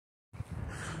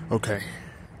Okay.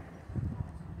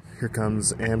 Here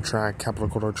comes Amtrak Capitol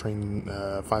Corridor train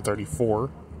 534.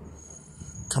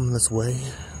 Coming this way.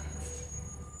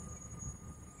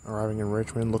 Arriving in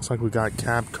Richmond. Looks like we got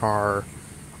cab car.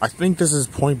 I think this is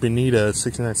Point Bonita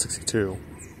 6962.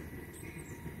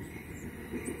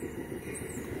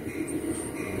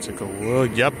 Take a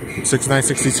look. Yep,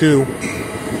 6962.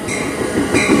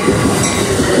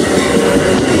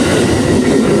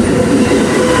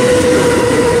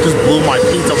 Just blew my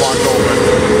pizza box open.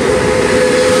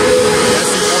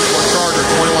 SC44 Charger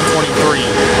 2123.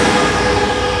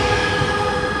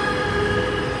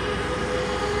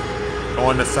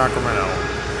 Going to Sacramento.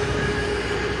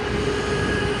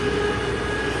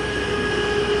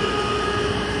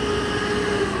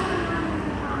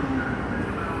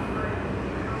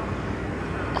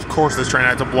 Of course this train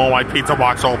had to blow my pizza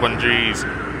box open, jeez.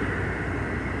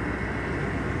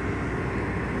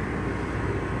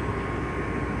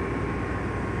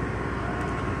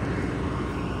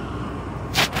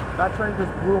 That train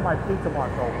just blew my pizza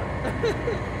box open.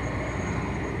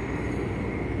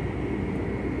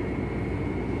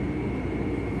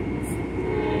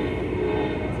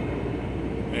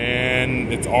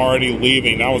 And it's already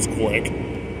leaving. That was quick.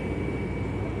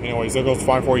 Anyways, there goes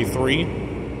 543.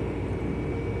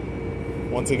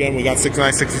 Once again, we got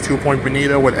 6962 Point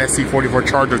Bonita with SC44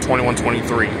 Charger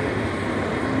 2123.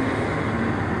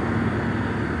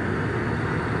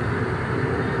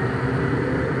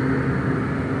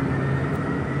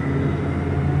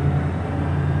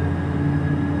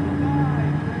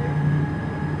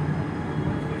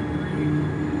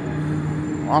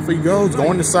 Off he goes,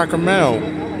 going to Sacramento.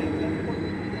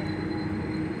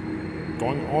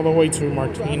 Going all the way to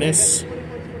Martinez.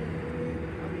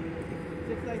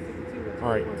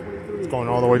 Alright, it's going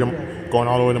all the way to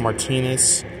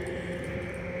Martinez,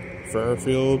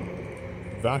 Fairfield,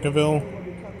 Vacaville,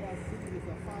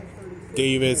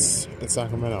 Davis, and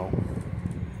Sacramento.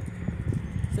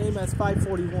 Same as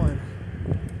 541.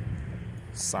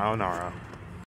 Sayonara.